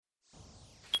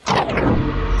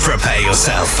Prepare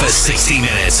yourself for 60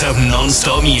 minutes of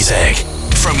non-stop music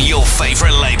from your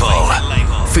favorite label,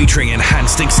 featuring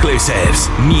enhanced exclusives,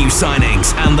 new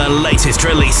signings, and the latest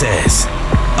releases,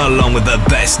 along with the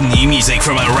best new music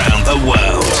from around the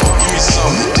world.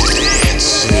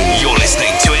 You're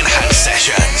listening to Enhanced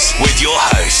Sessions with your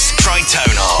host,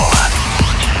 Tritonal.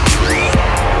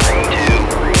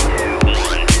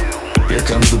 Here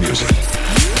comes the music.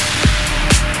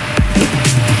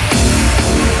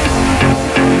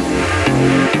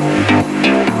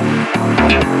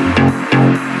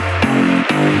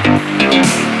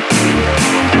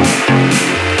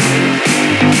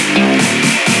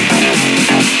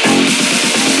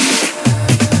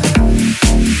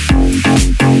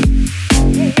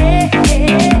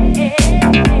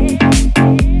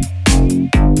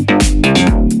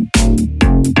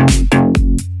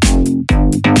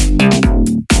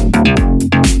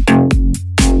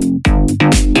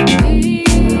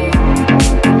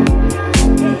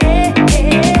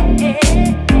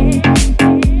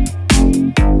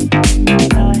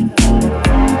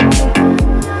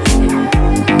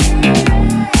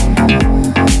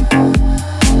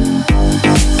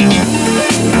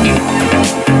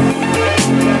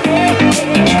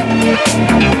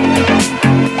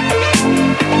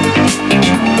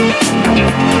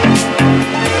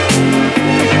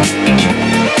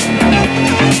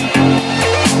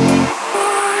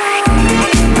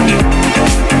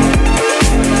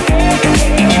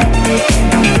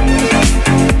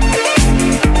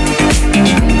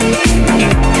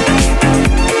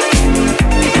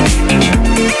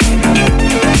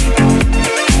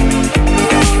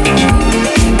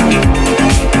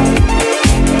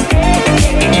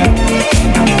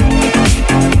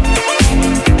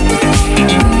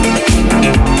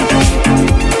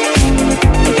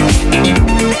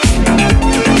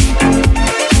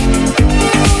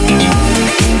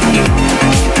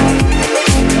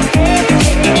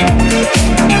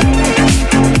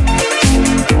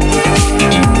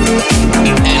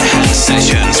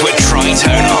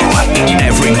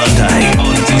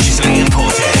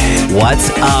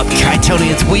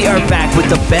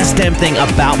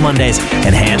 About Mondays,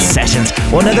 Enhanced Sessions.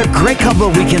 Well, another great couple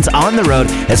of weekends on the road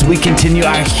as we continue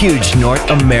our huge North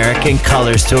American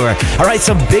Colors Tour. All right,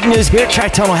 some big news here at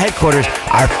Tritonal headquarters.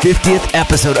 Our 50th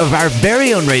episode of our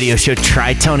very own radio show,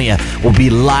 Tritonia, will be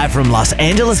live from Los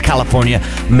Angeles, California,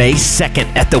 May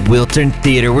 2nd at the Wiltern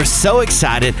Theater. We're so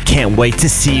excited. Can't wait to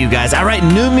see you guys. All right,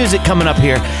 new music coming up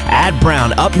here. Ad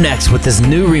Brown up next with his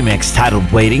new remix titled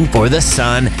Waiting for the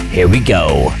Sun. Here we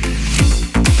go.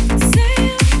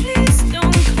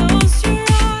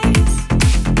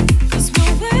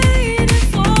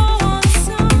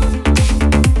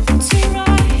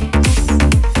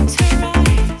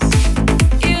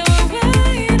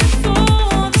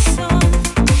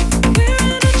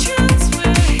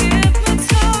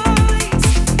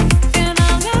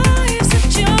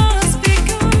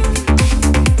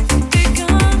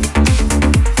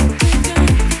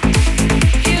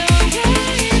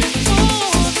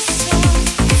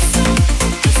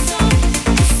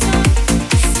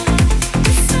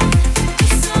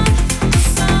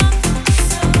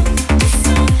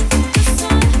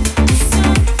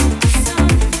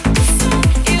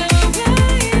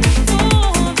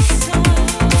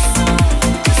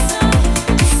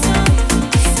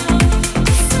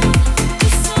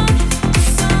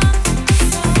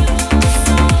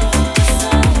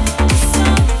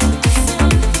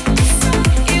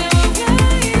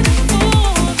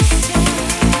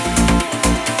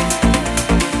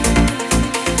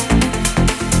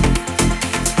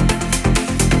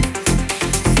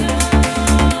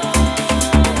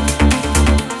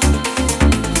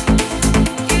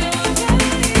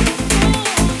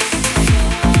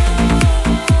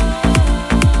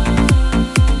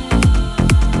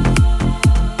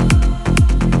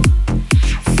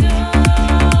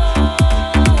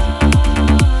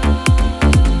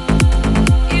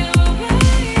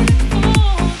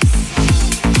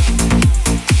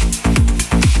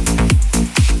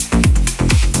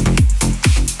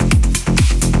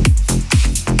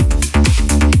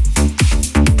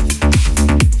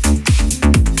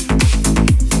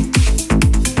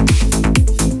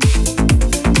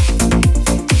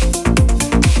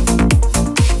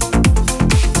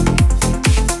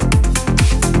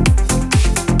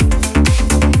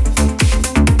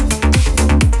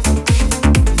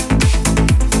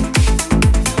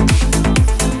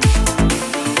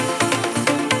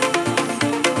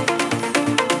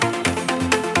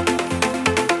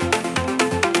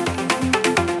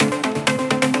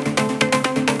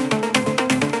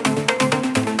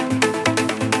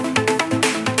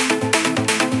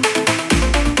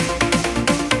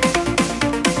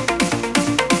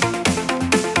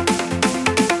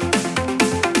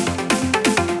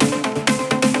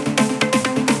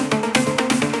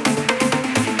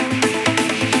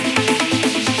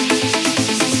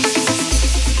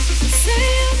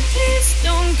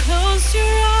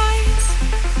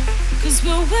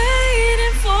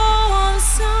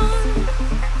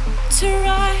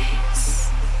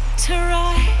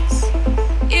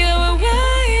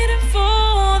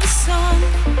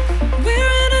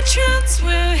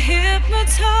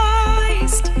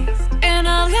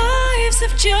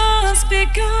 just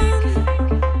begun.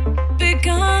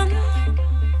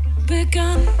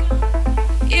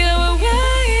 Yeah, we're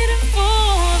waiting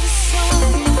for the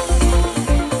sun.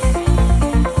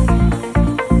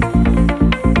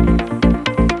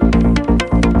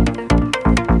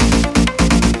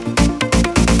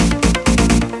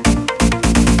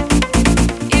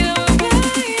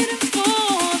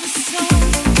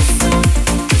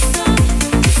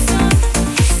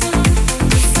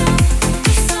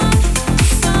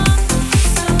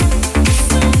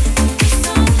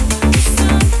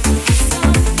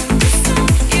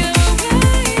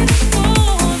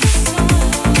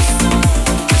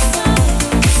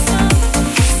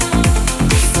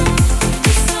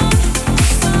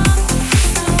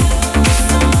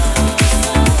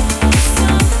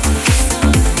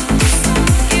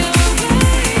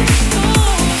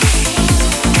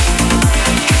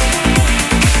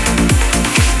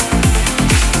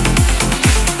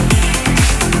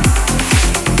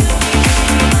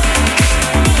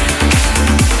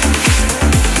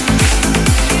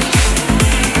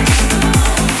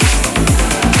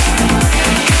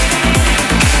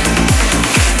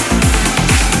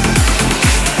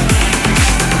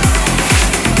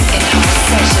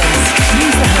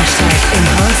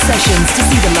 Sessions to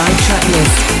see the live track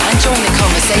list and join the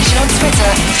conversation on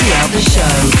Twitter throughout the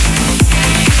show.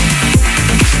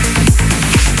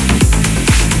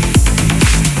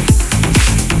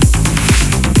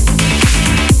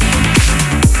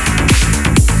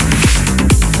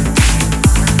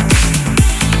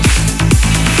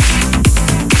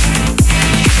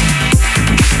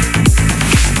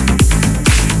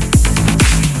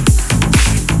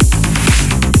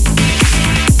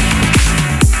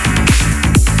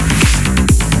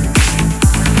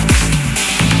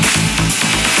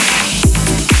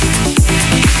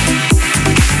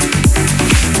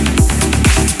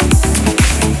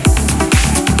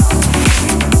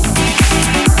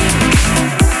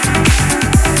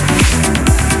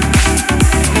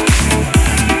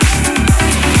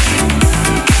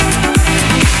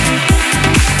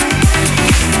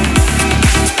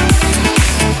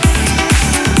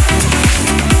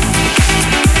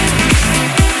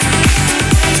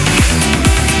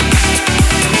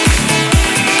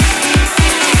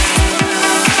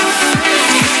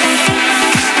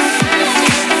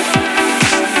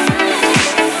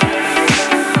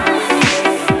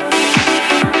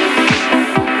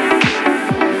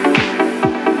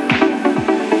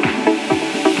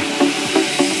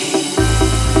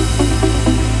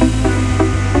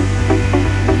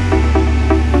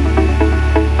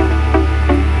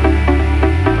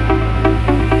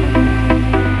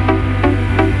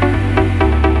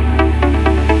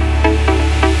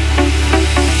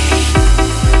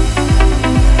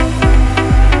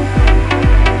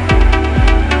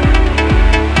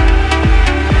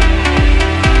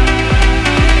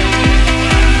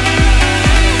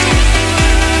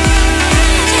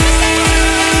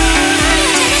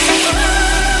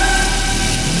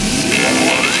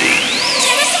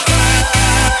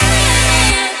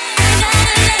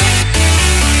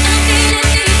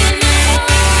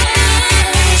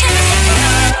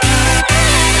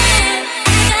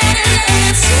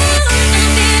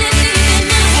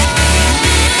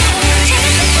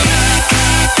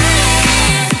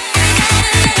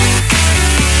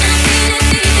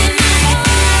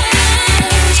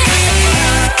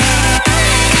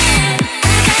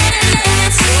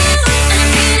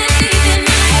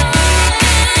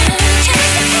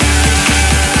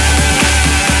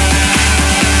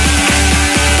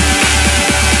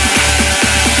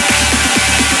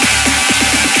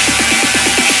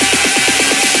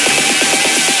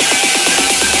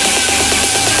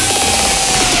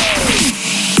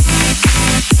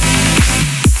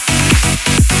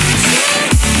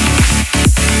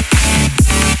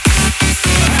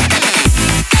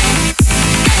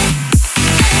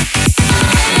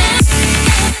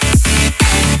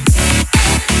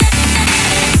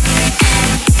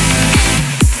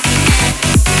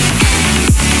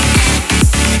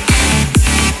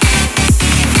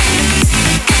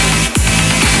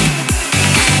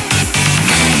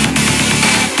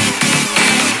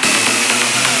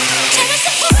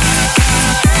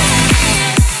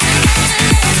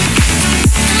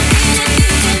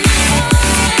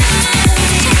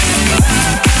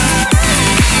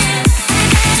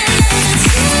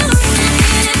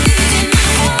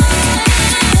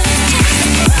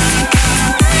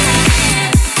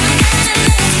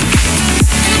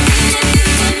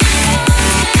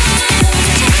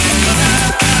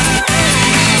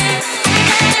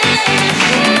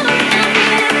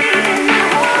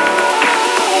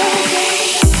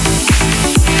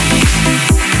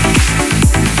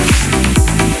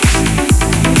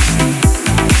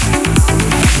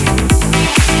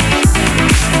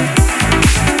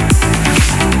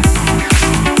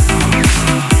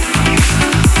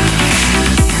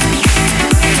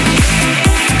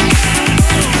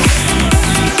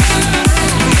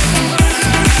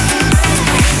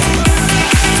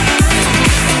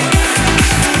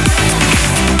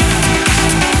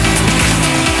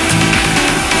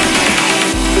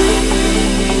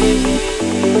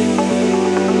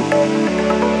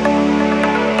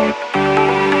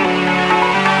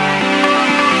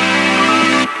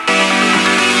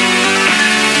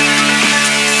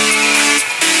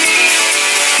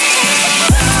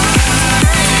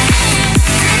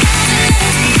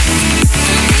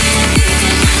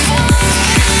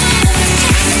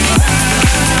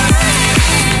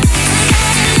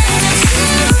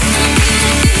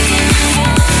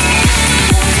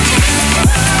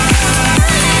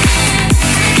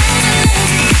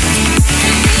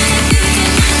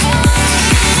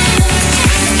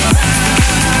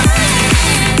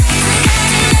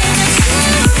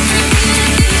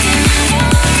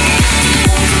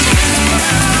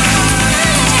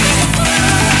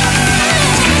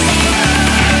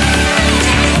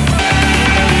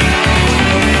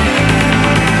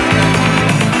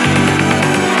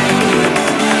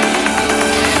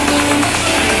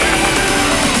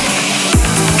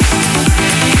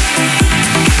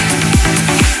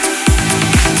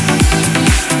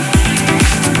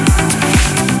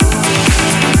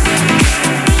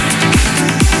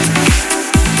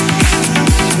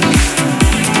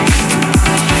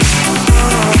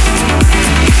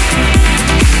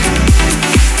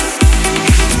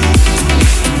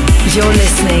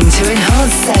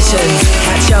 Sessions.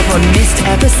 Catch up on missed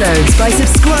episodes by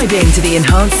subscribing to the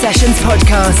Enhanced Sessions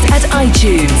podcast at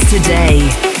iTunes today.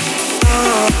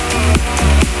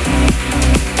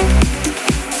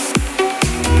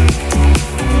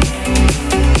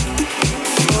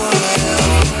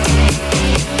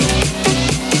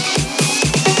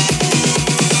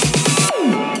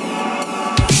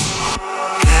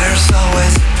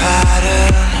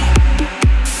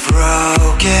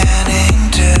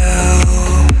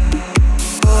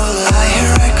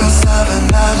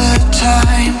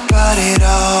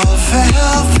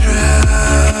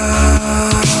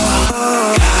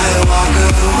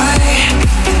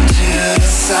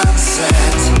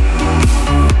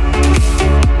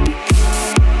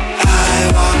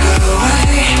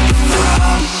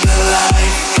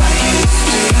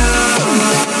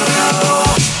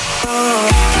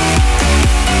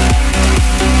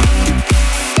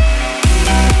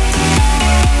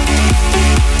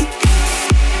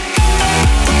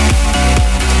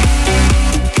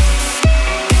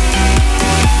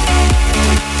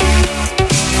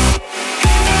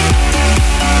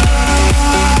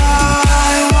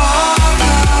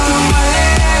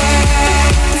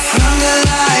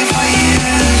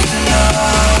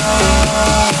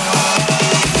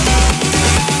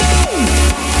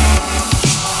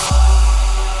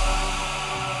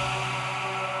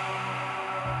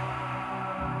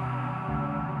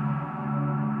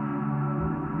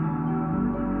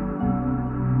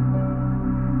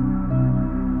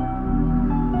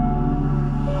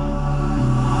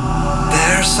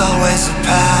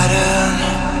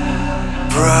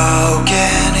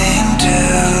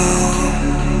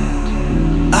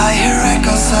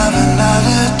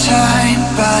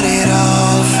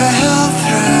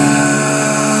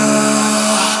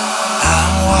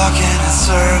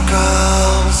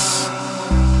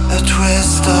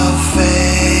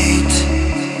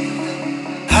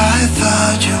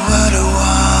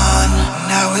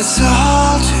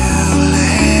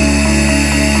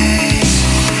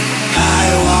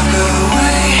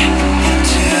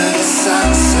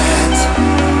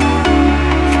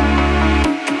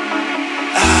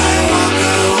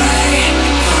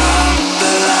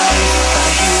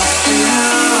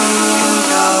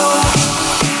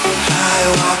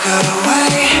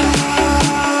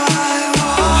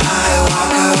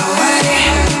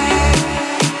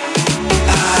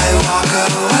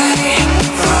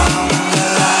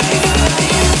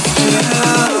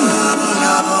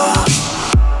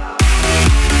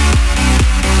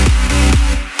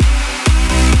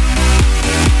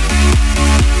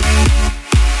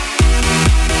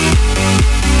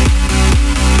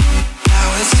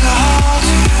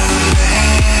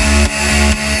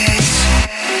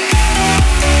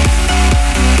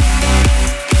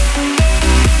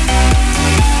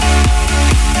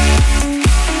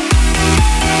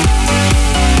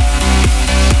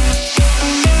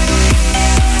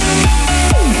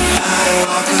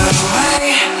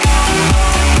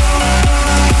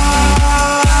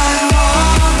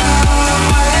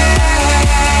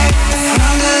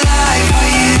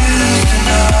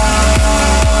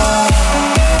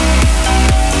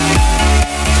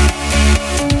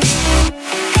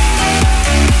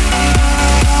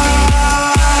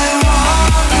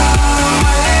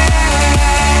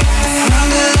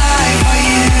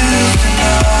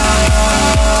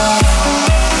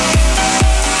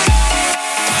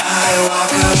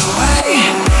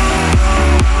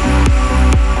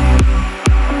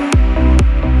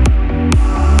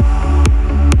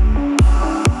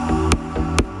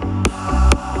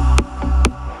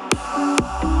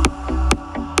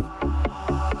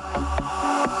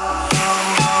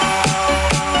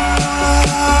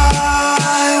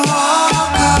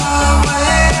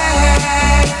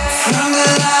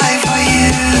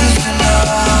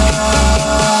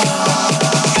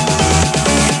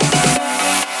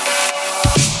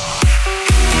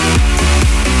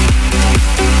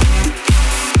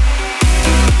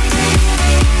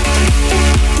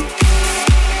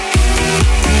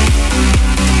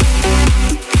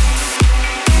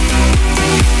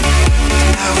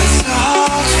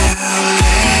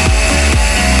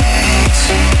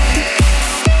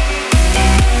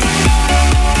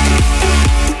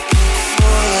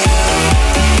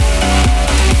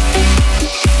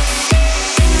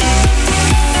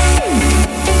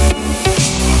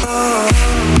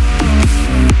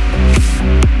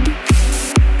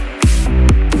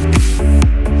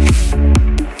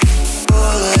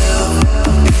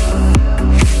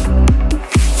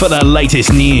 For the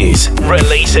latest news,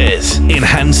 releases,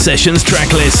 enhanced sessions,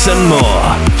 track lists, and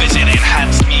more, visit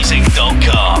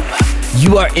enhancedmusic.com.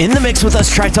 You are in the mix with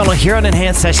us, Tritonal, here on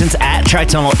Enhanced Sessions. At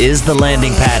Tritonal is the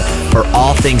landing pad for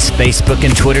all things Facebook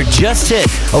and Twitter. Just hit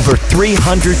over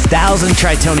 300,000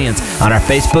 Tritonians on our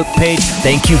Facebook page.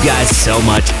 Thank you guys so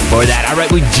much for that. All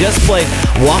right, we just played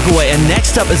Walk Away, and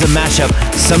next up is a mashup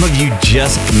some of you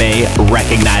just may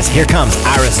recognize. Here comes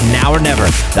Iris Now or Never,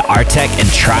 the Artec and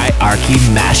Triarchy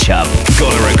mashup.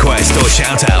 Got a request or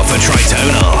shout out for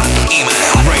Tritonal? Email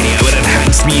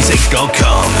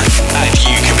radio@enhancedmusic.com and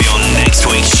you can be on next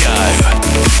week's show.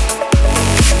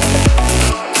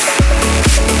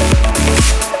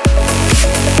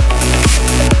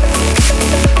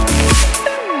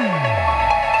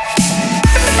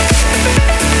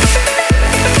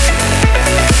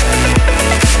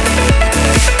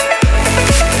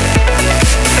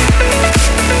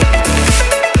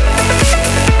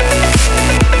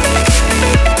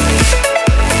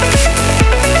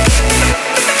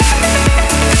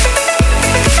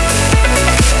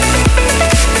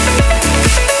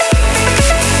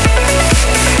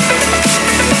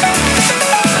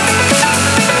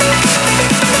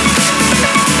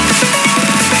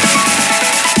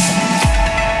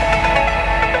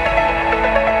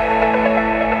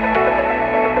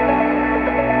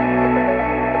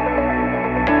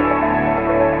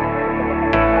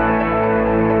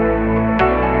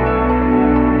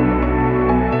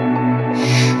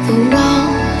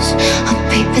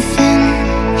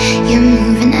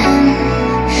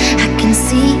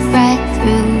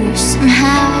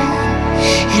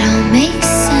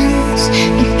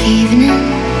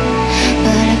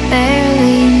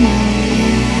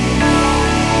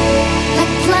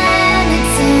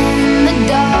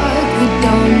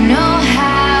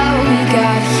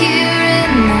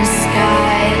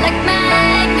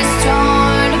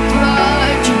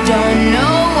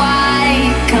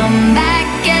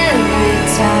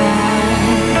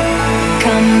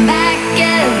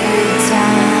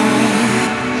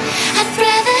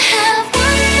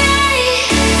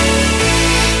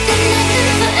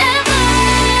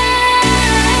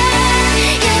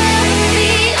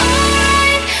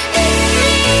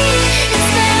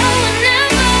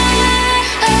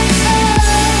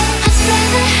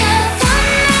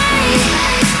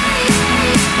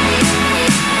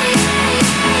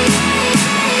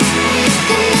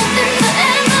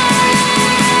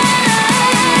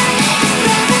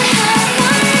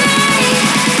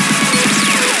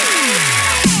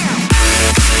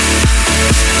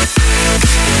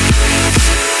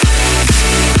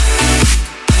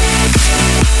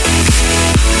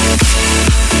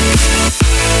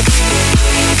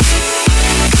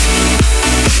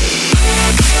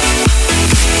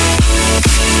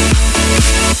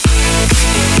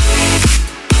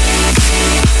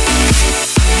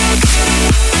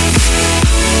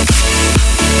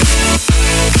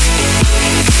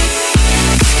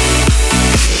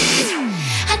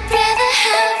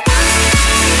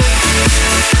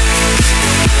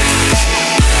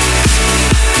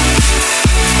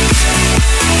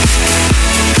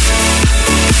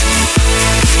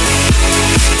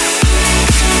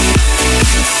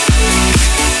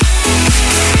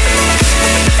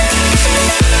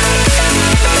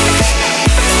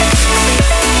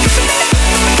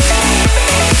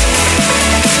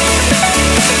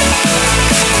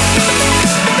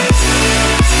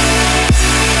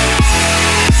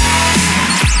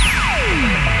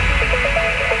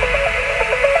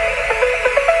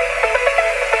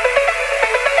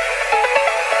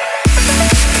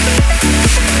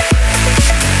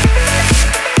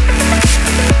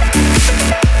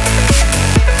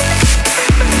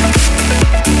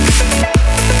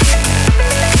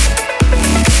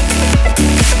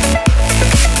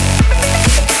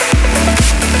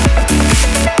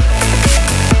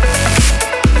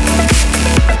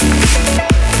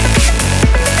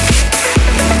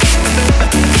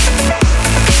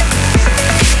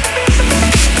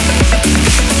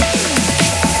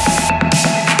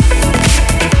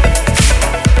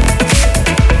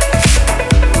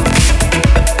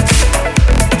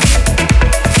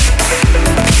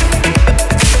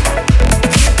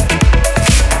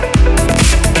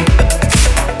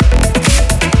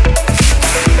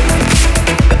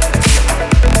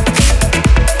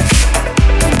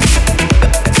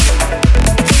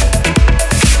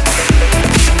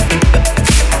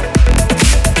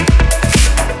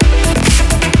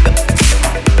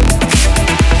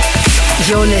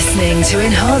 You're listening to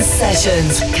Enhanced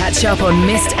Sessions. Catch up on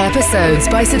missed episodes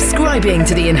by subscribing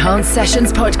to the Enhanced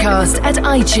Sessions podcast at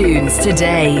iTunes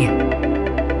today.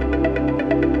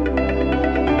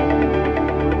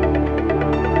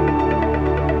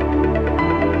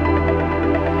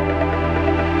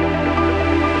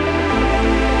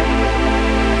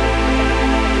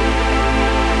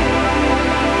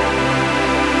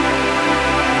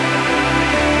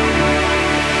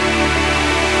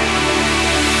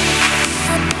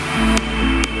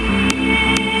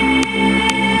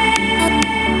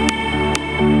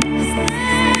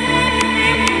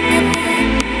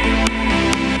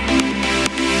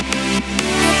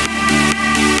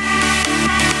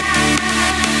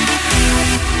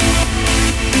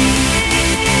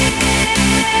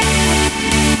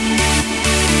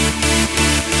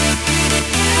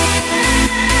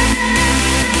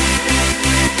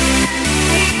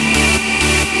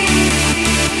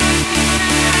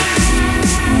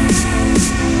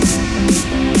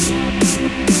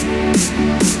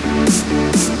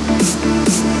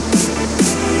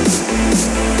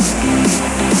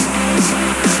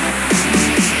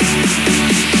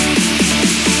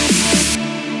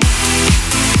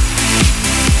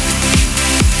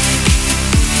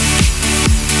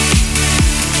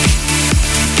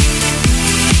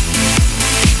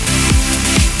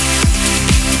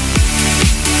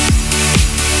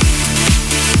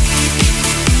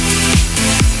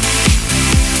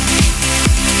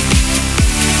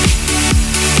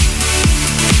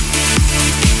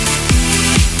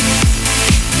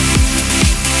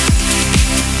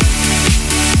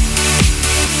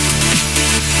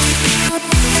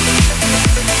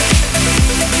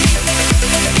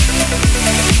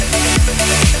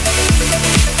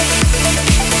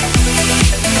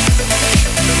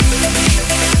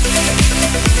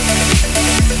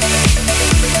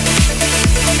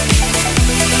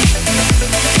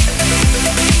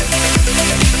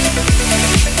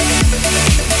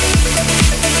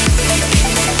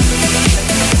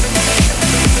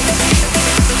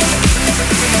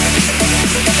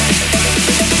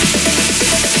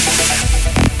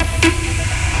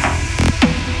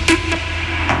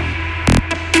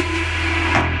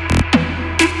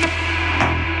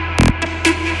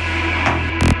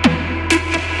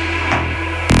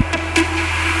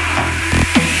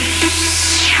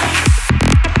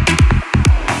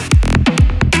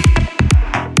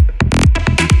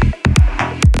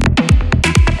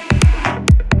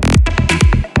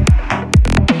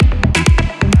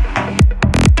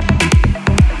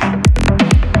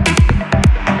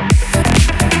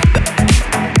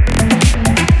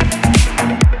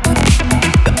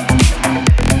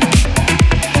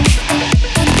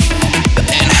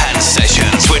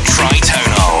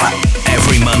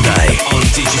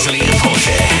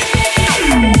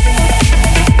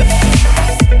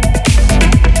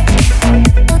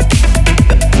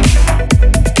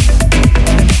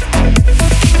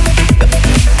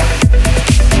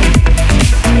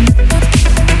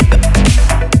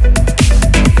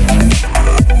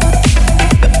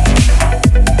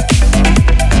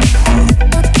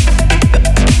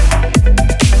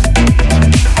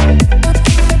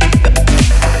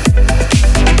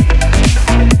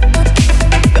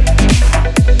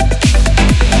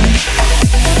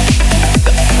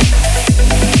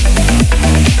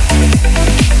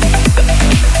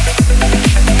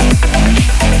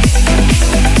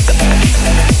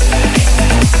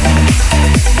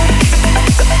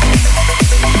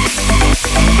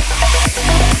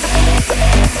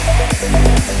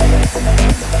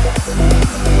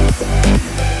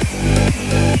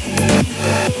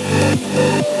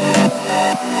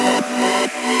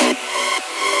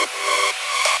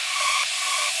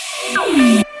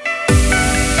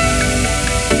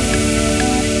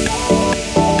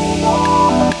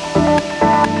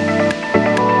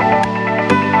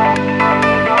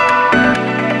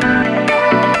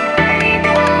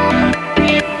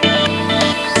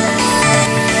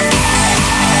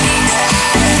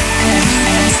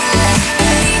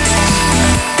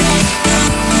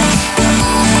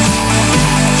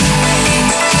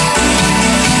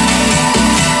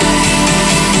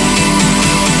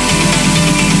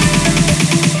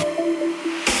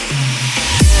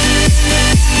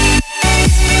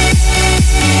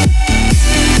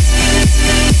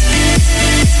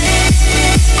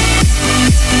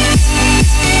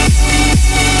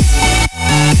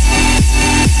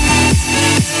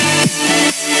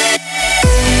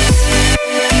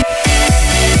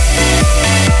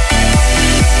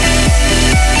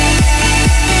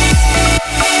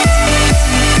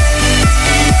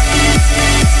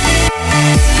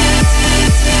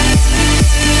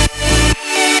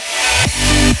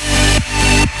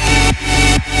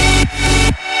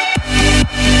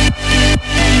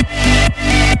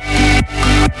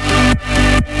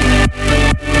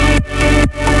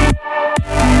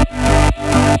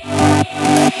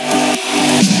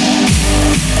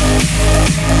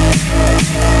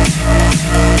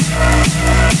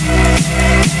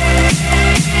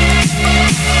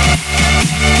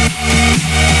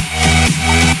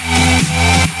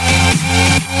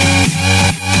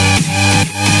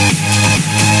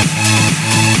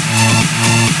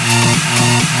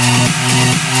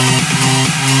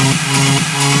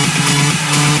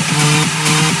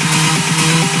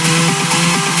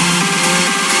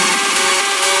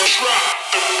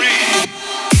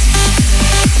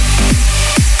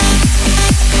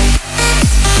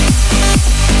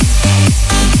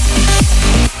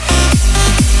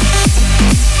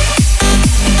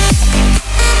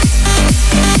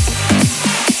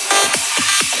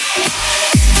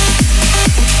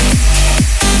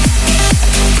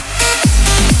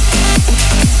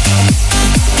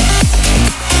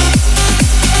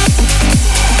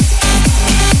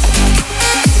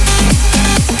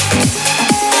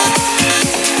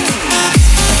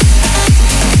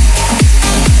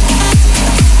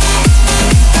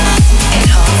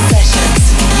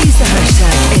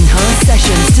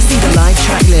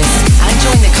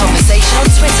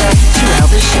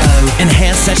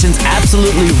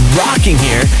 absolutely rocking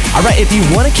here. All right, if you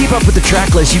want to keep up with the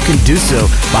track list, you can do so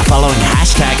by following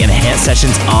hashtag Enhanced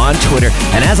Sessions on Twitter.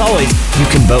 And as always, you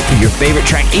can vote for your favorite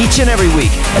track each and every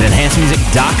week at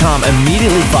enhancedmusic.com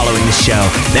immediately following the show.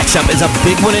 Next up is a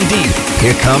big one indeed.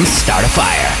 Here comes Start a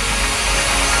Fire.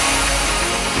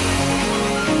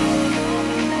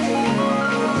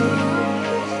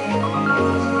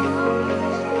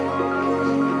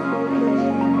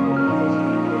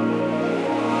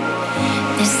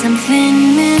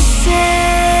 Something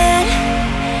missing.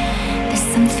 There's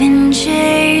something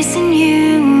chasing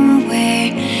you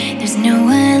away. There's no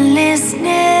one listening.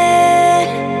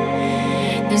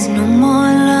 There's no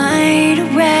more light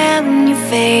around your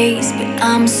face, but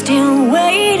I'm still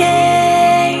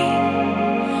waiting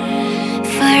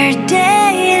for a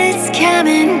day that's come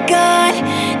and gone.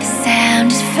 The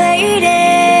sound is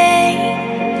fading.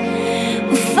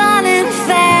 We're falling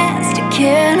fast. I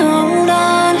can't hold on.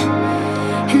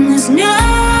 And there's no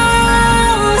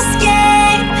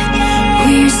escape.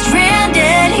 We're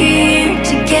stranded here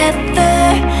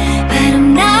together, but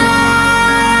I'm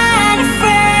not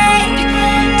afraid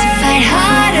to fight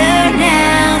harder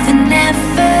now than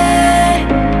ever.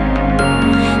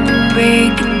 The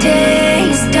break of day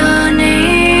is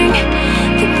dawning.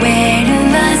 The weight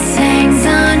of us hangs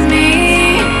on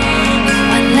me. With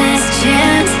one last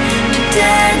chance to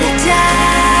turn the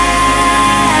tide.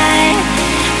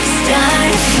 Start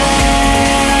a fire.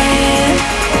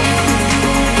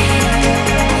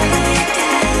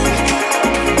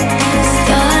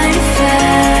 Start a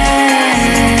fire.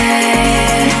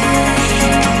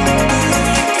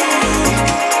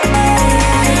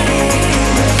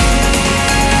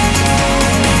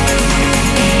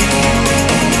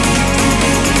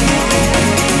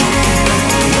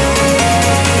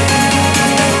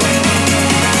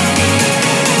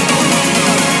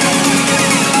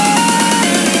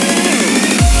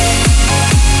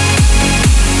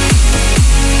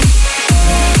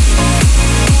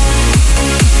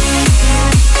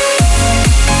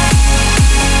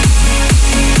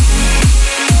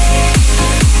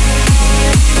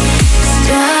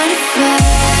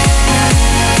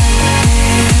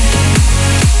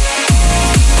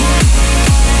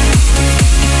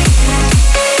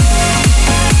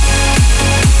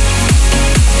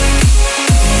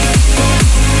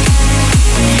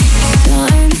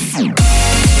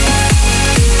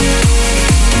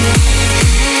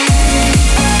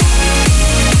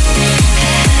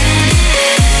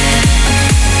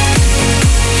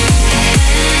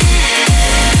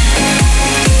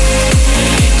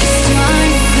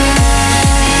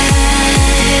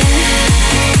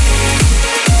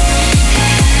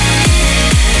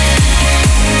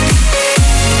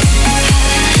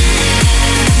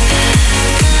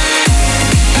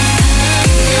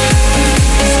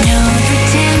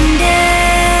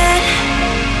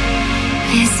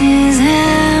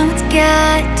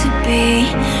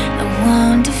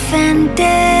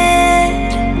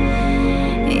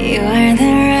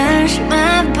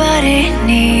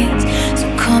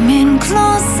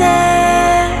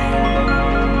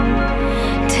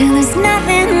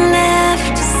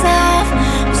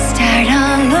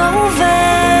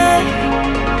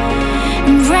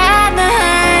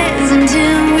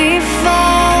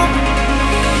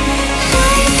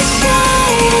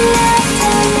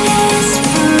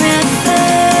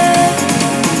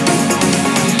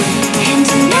 And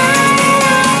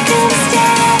tonight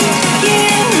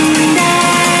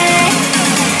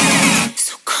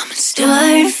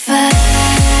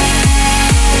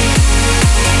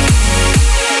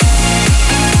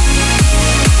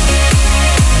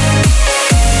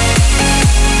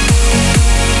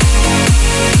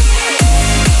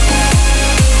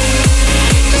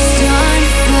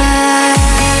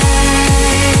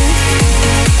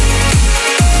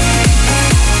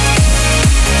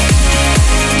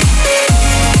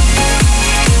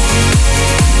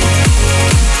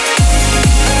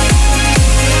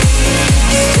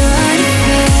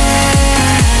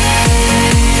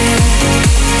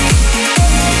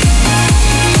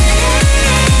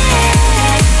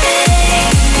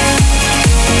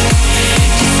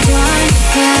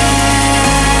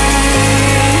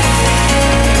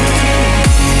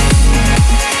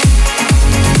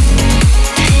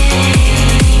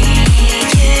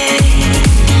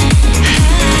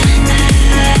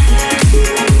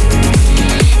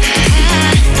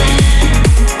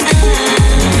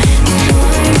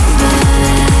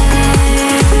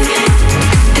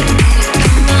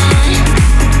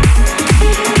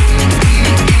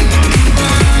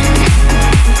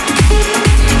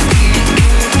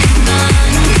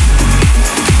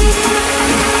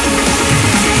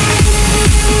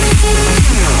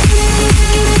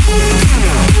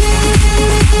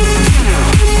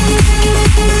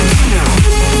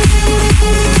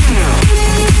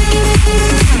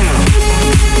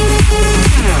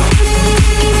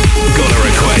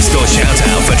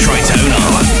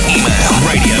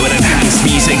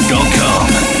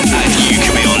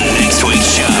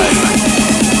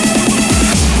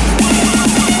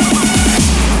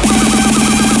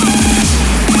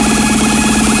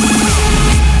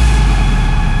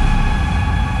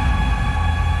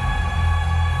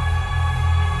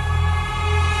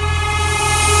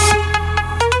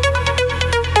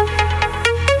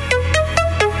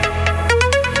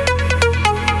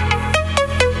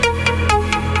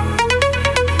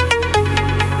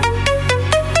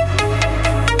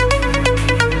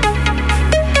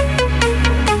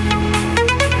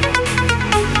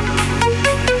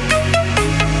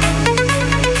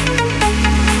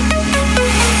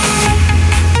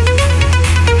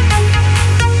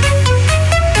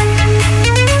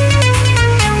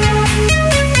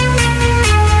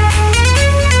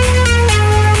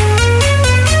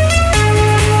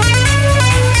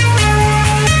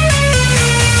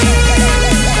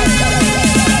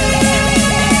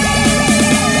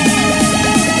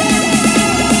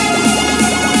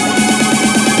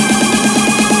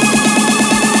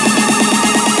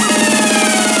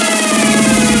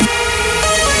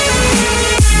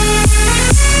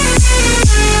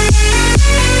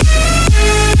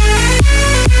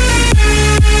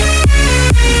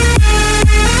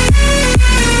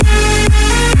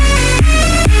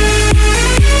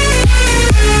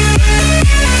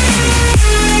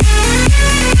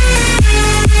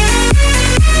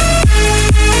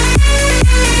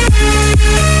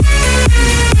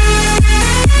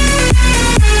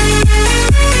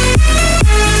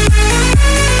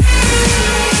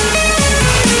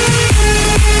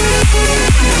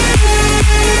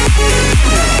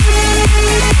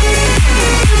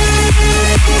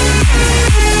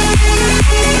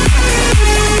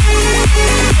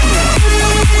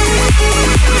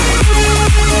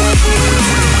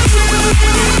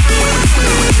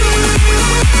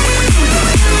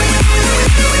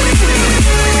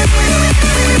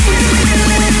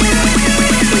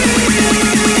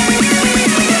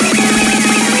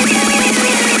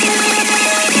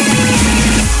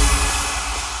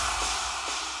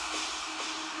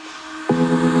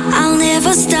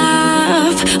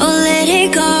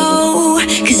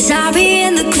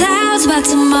clouds by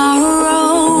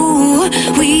tomorrow.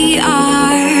 We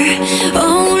are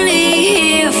only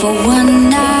here for one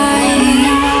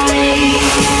night.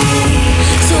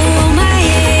 So hold my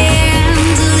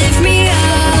hand, lift me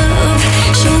up,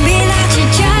 show me that you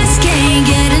just can't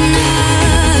get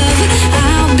enough.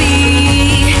 I'll be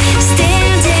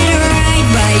standing right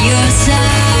by your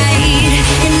side,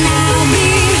 and I'll be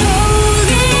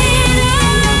holding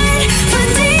on for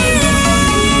dear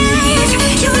life.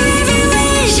 Your every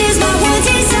wish is my one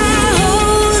desire.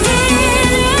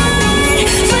 Holding on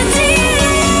for dear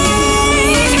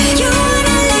life. You're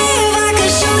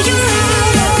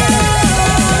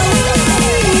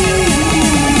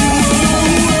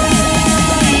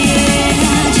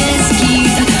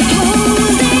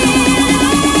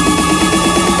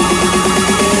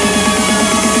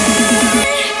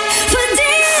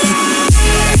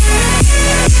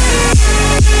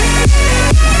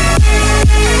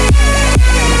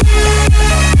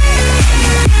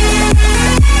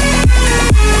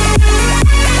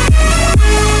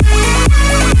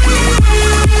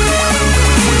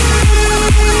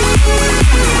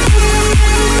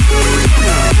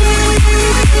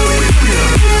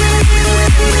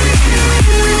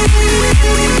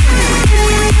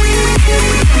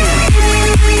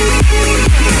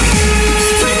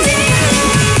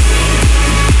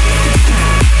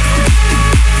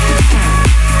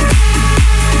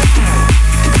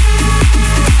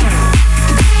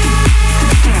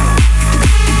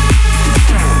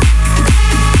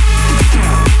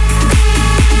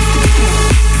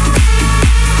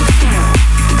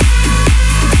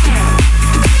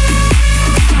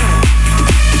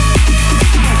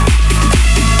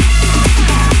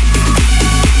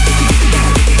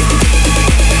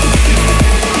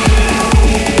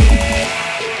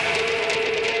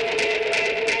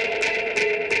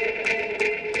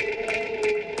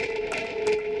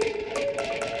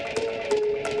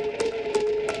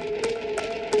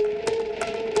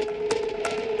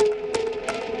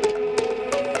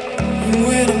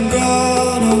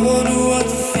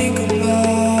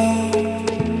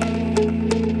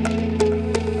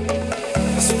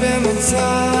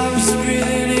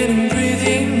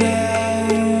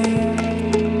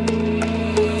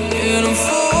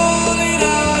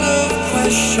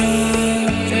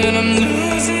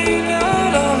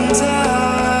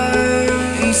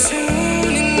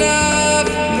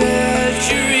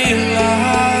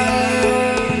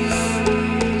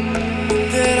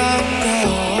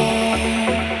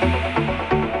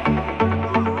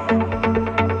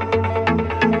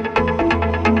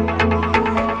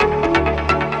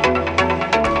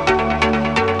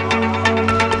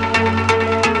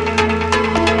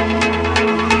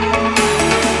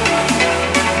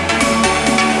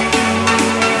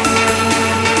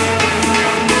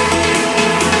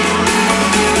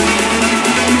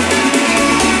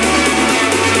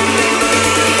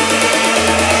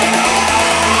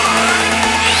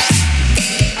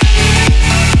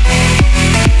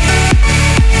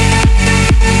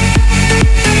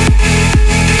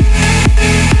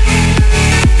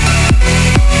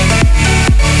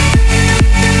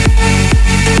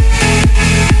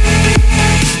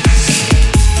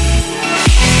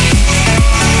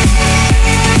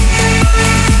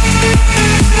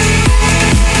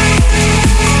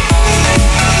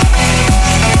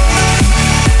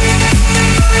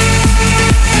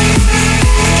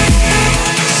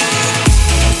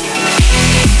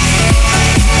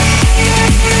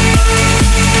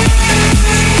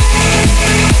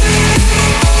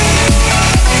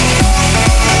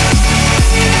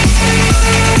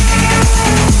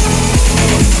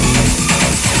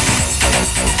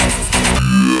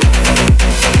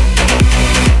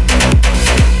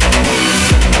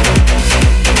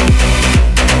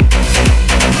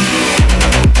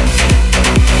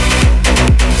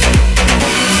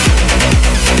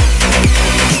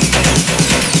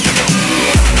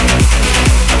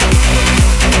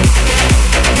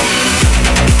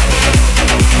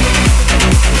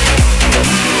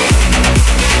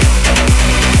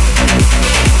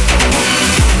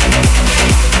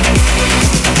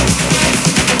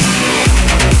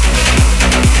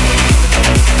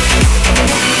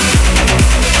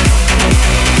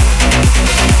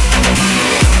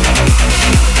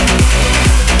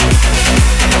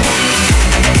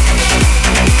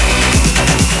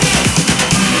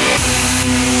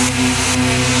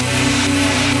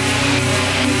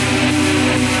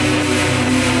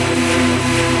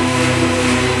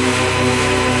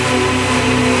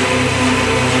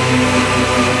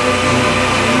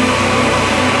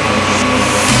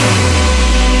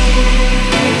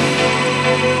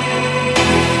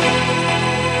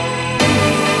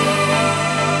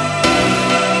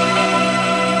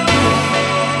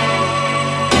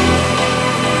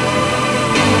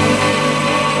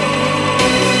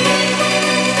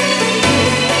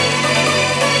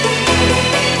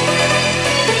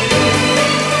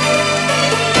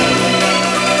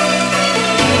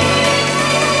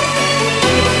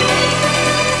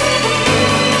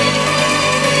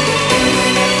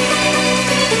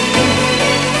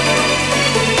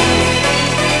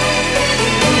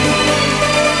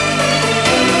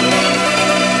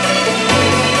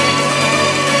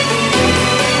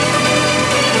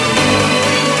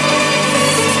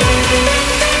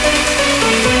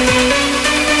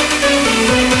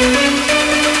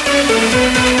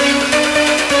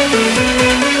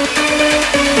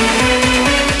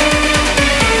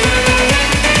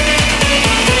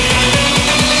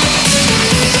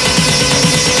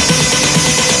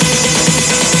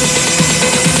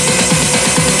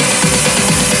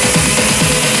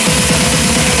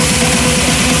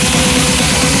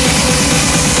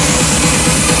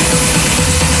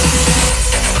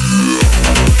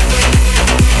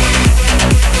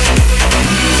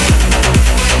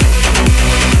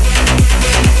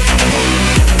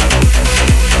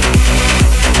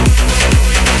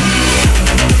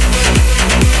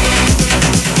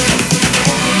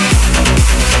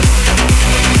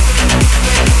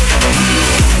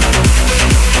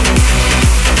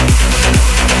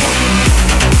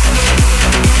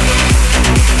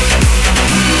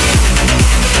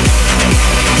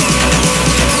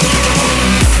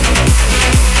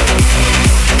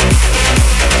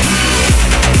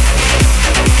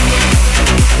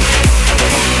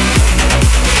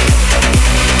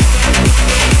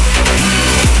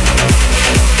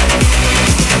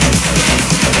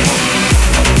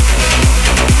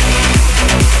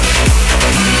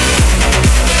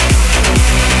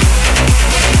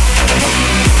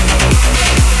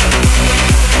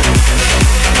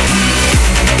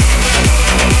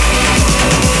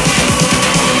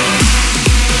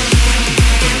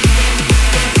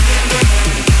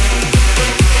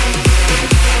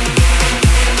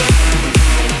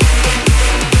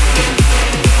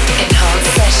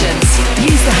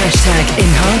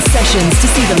Enhanced Sessions to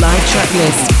see the live track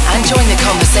list and join the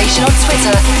conversation on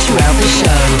Twitter throughout the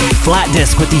show. Flat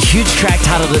Disc with the huge track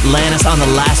titled Atlantis on the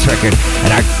last record,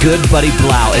 and our good buddy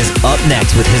Blau is up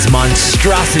next with his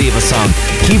monstrosity of a song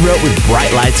he wrote with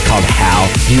Bright Lights called How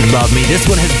You Love Me. This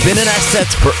one has been in our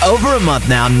sets for over a month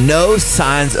now. No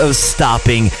signs of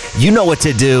stopping. You know what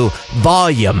to do.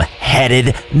 Volume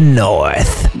headed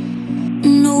north.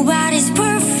 Nobody's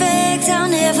perfect, I'll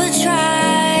never try.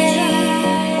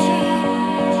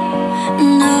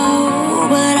 No,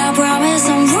 but I promise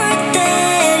I'm worth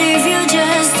it if you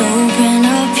just open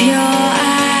up your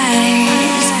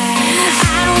eyes.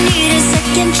 I don't need a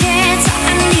second chance,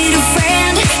 I need a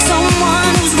friend,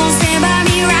 someone who's gonna stand by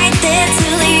me right there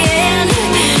till the end.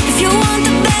 If you want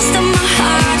the best of my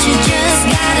heart, you just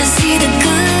gotta see the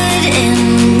good in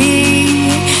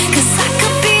me. 'Cause I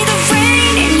could be the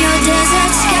rain in your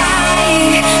desert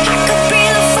sky, I could be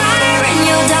the fire in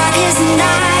your darkest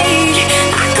night,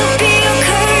 I could be your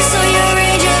curse or your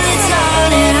angel, it's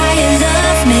all in how you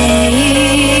love me.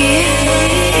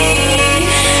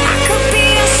 I could be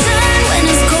your sun when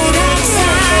it's cold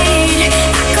outside,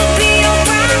 I could be your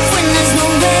rock when there's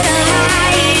nowhere to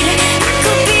hide, I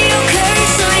could be your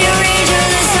curse or your angel,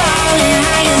 it's all in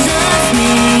how you love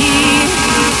me.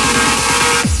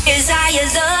 Is how you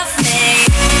love me.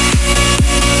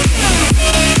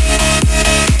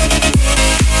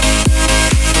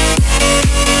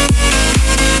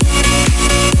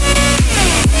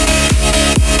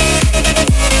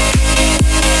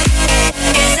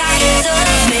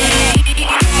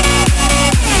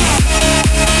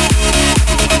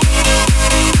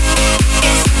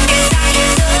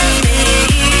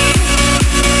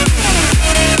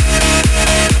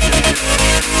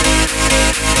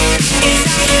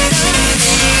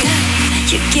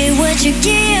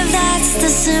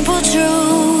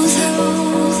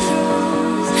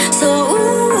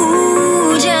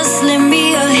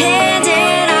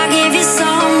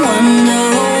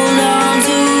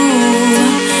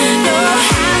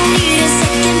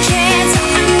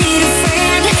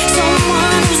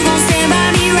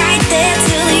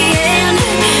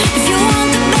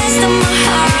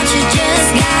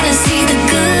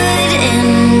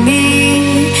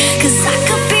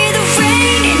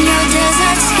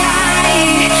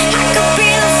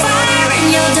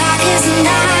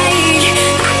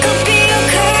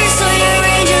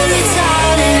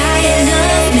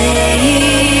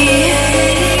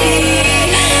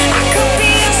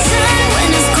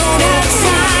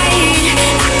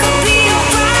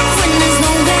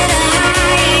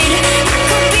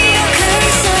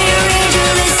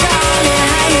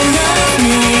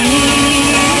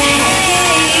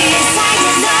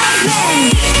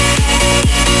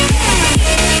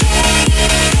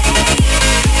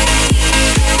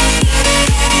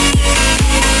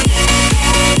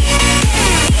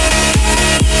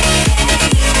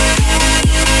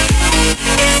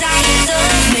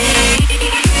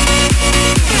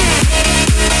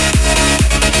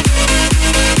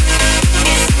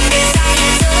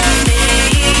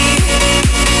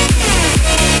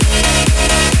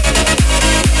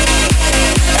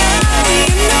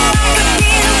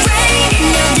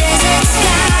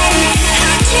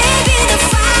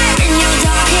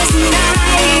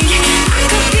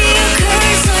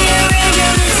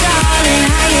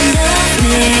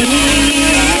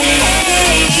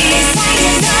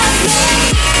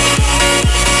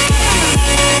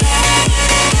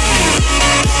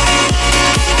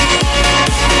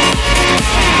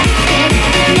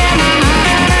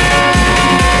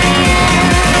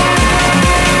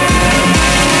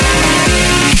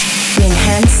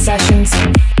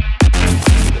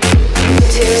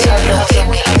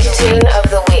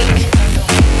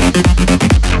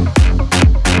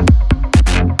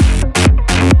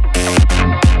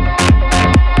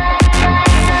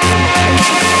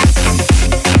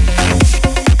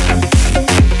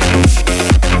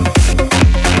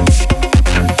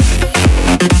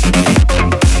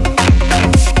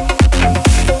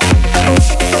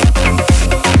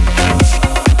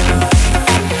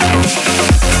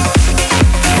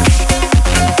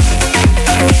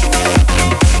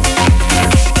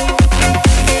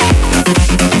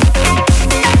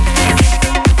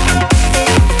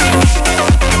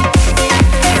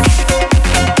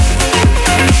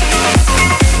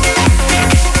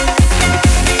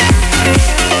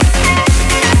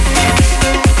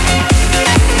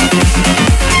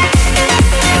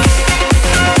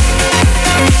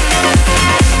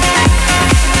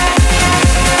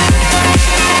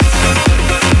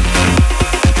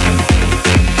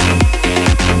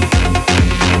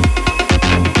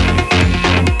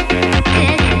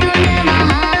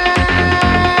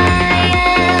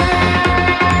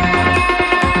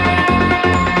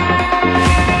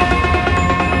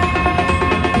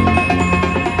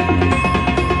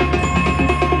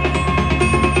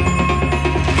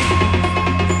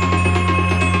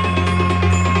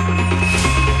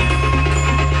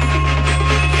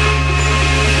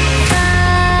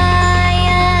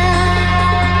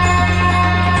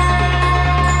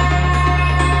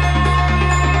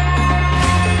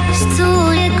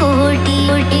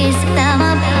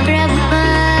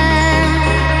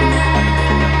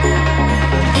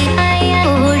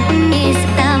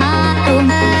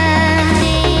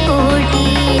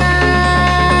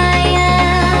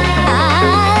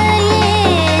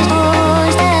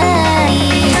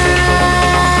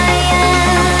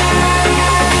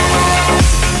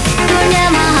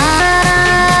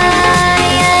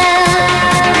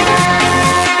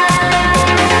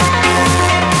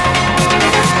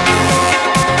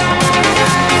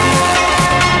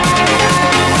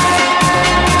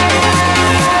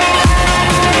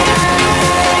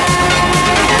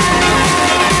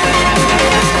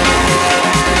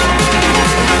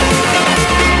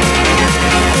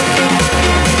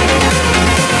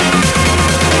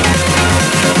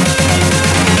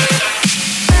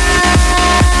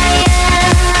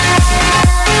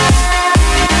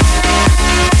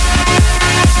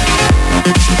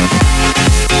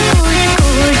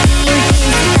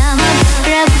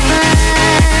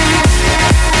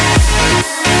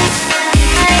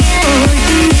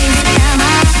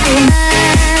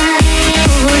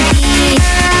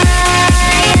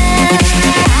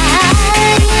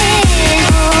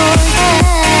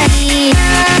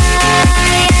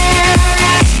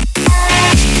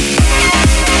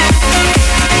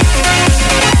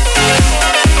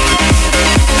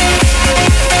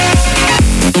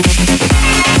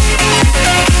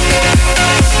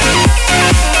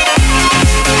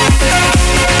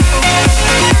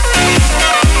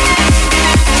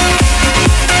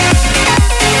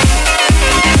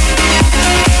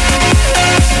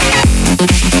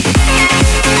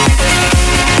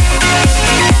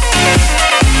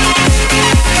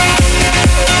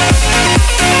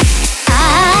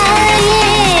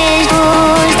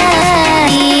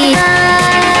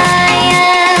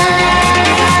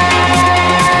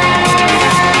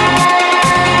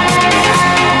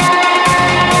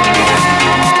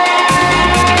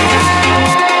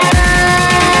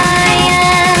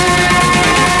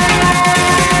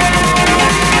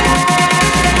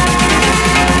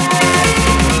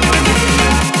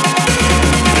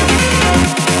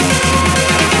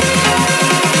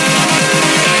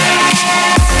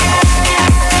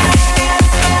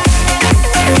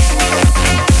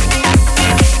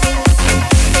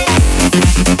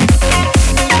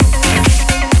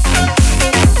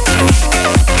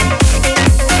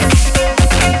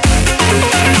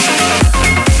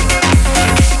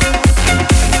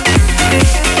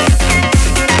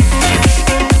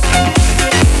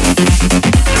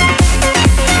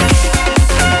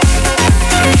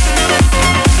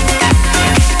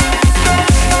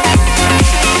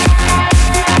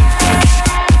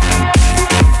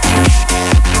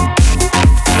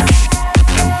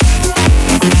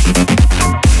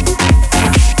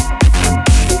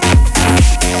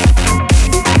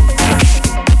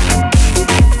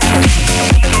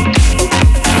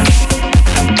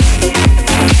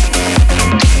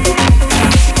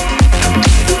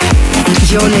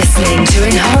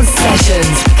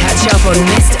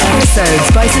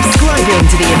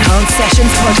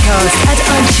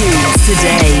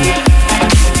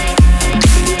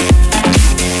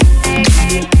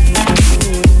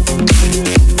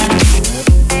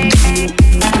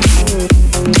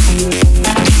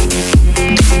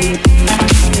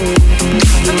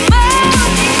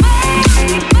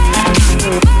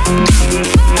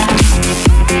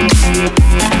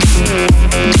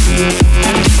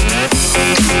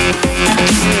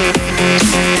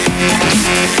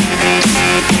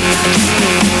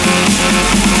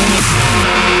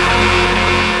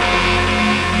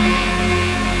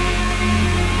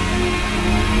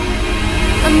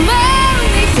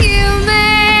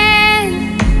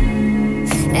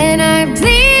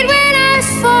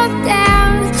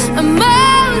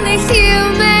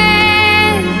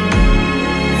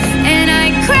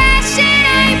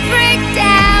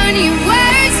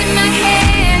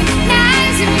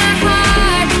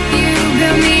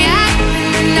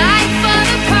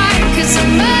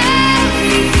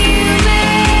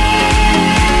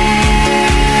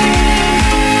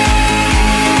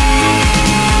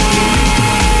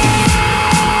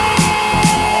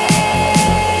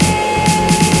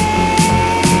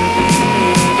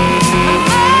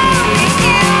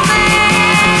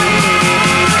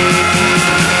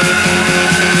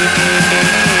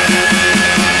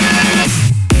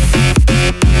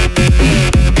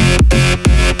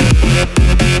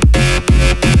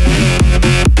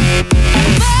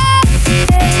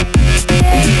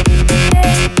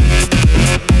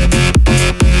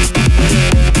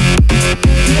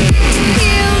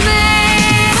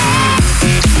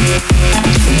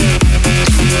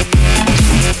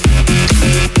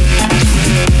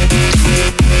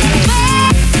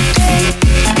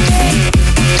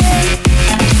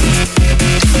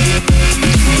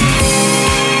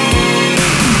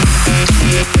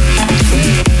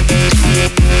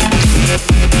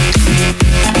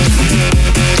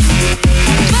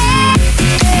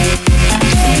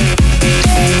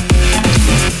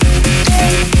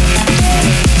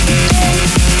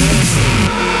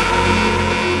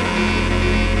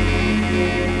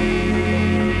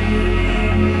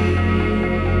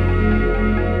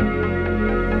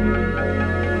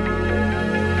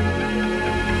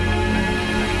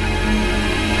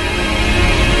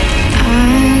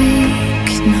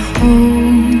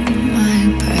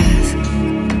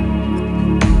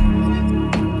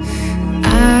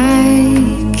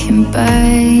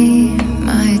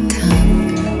 my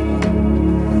tongue.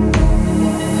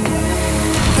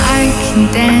 I can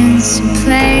dance and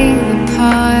play the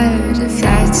part if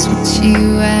that's what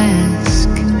you ask.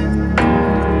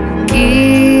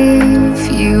 Give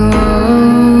you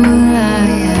all I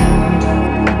am.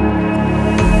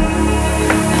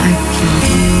 I can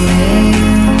do it.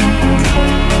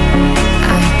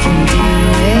 I can do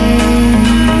it.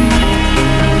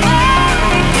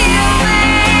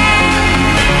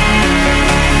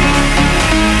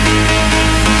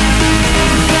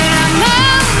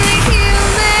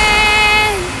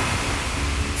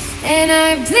 And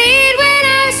I bleed when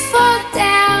I fall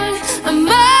down. I'm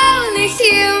only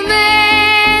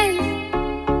human.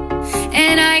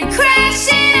 And I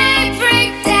crash and I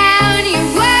break down. Your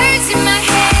words in my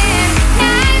head,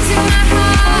 knives in my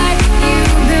heart. You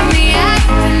build me up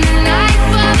and then I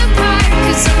fall apart.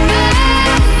 'Cause I'm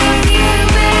only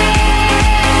human.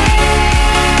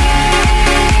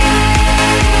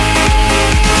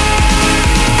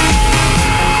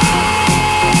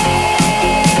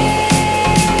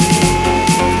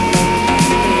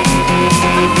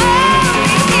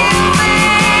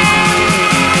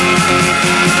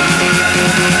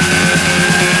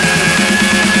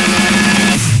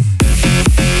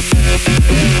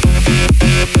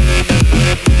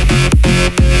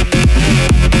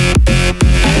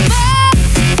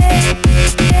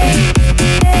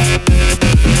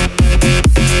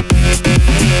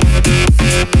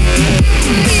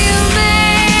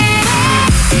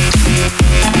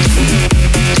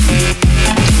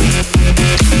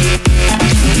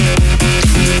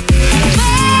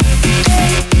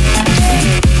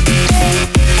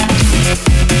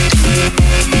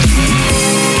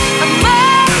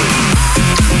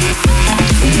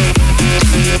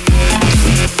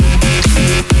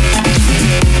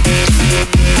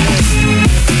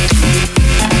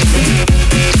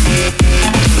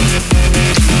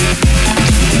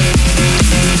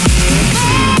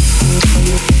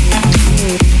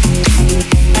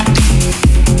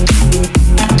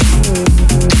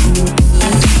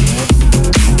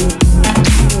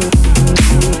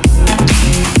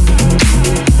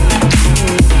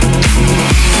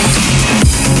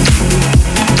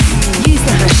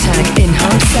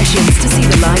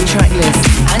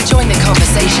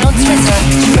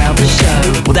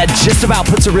 Just about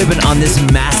puts a ribbon on this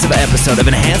massive episode of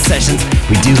Enhanced Sessions.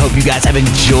 We do hope you guys have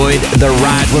enjoyed the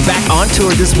ride. We're back on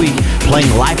tour this week,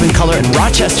 playing Life in Color in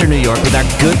Rochester, New York with our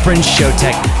good friend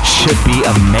Showtek. Should be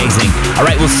amazing. All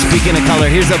right, well, speaking of color,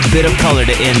 here's a bit of color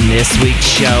to end this week's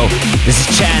show. This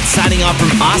is Chad signing off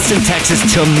from Austin, Texas.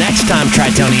 Till next time,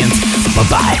 Tritonians.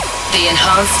 Bye-bye. The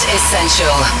Enhanced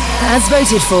Essential, as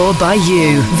voted for by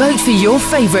you. Vote for your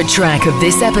favorite track of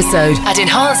this episode at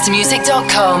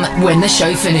enhancedmusic.com when the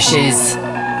show finishes.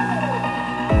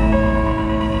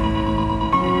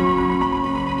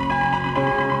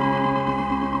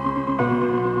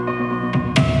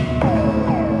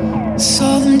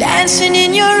 Saw them dancing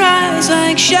in your eyes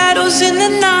like shadows in the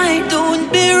night, doing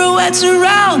pirouettes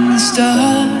around the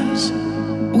stars.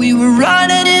 We were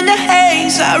running in the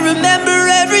haze, I remember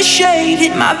every shade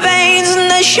hit my veins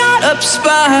and they shot up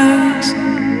sparks.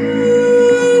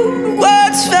 Ooh,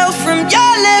 words fell from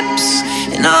your lips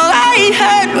and all I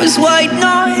heard was white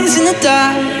noise in the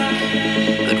dark.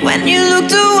 But when you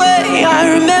looked away, I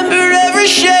remember every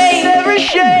shade, every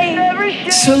shade, every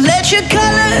shade. So let your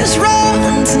colors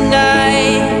run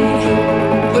tonight.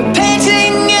 We're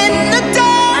painting in the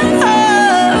dark.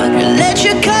 Let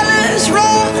your colors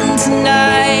run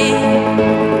tonight.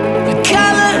 The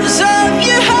colors of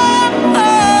your heart.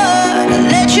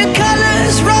 Let your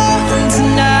colors run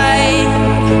tonight.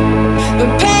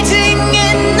 We're painting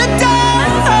in the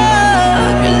dark.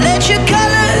 Let your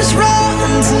colors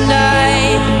run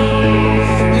tonight.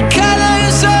 The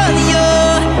colors of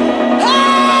your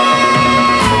heart.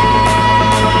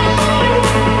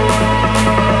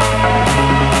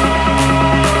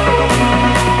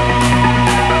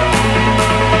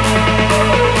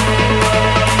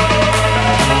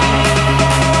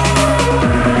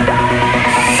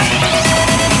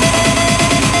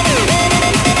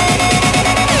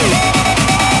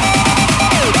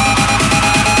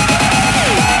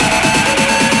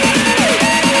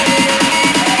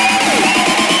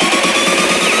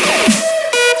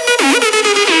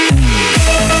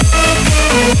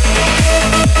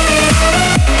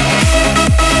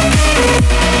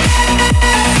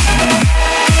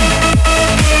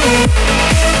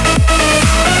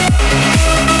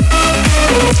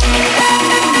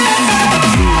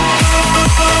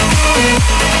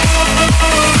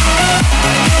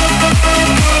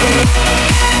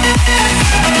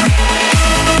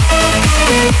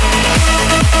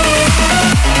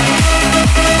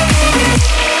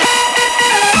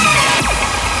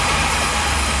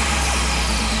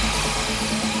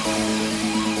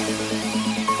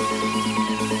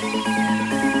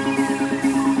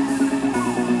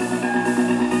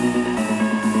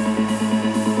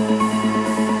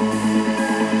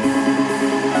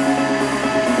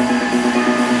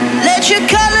 your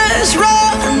colors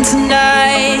run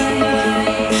tonight.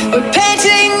 We're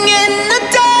painting in the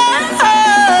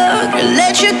dark.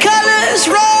 Let your colors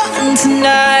run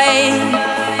tonight.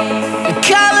 The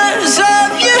colors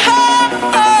of your heart.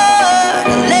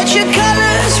 Let your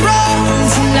colors run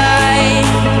tonight.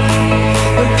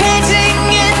 We're painting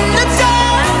in the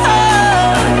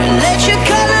dark. Let your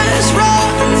colors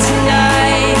run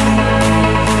tonight.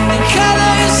 The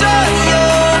colors of your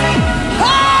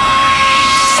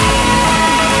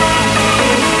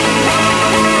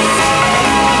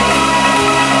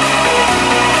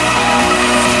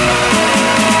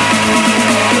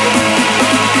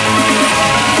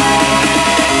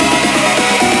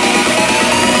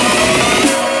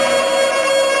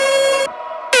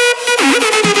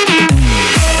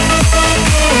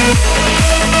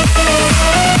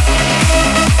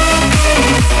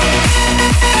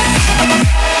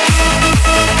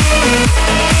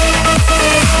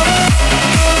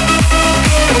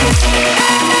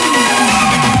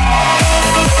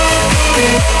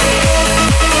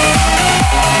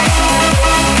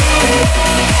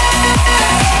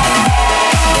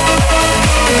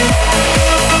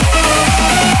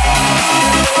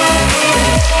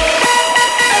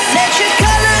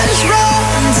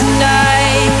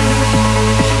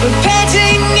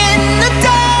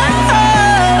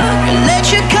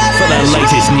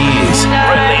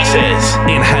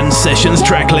Sessions,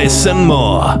 track lists, and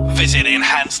more. Visit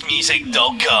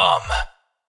enhancedmusic.com.